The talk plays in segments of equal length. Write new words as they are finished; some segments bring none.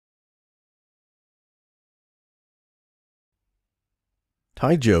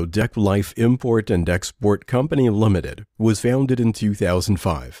Taizhou Decklife Import and Export Company Limited was founded in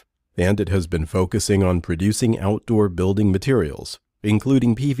 2005, and it has been focusing on producing outdoor building materials,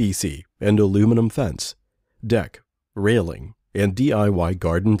 including PVC and aluminum fence, deck, railing, and DIY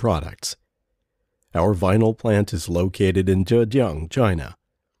garden products. Our vinyl plant is located in Zhejiang, China.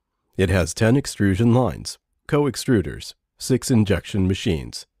 It has 10 extrusion lines, co-extruders, 6 injection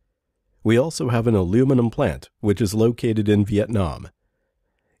machines. We also have an aluminum plant, which is located in Vietnam.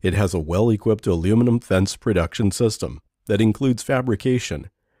 It has a well-equipped aluminum fence production system that includes fabrication,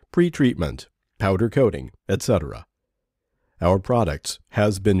 pre-treatment, powder coating, etc. Our products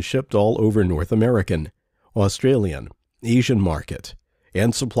has been shipped all over North American, Australian, Asian market,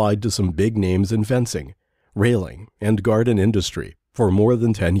 and supplied to some big names in fencing, railing, and garden industry for more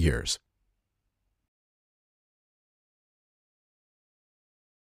than 10 years.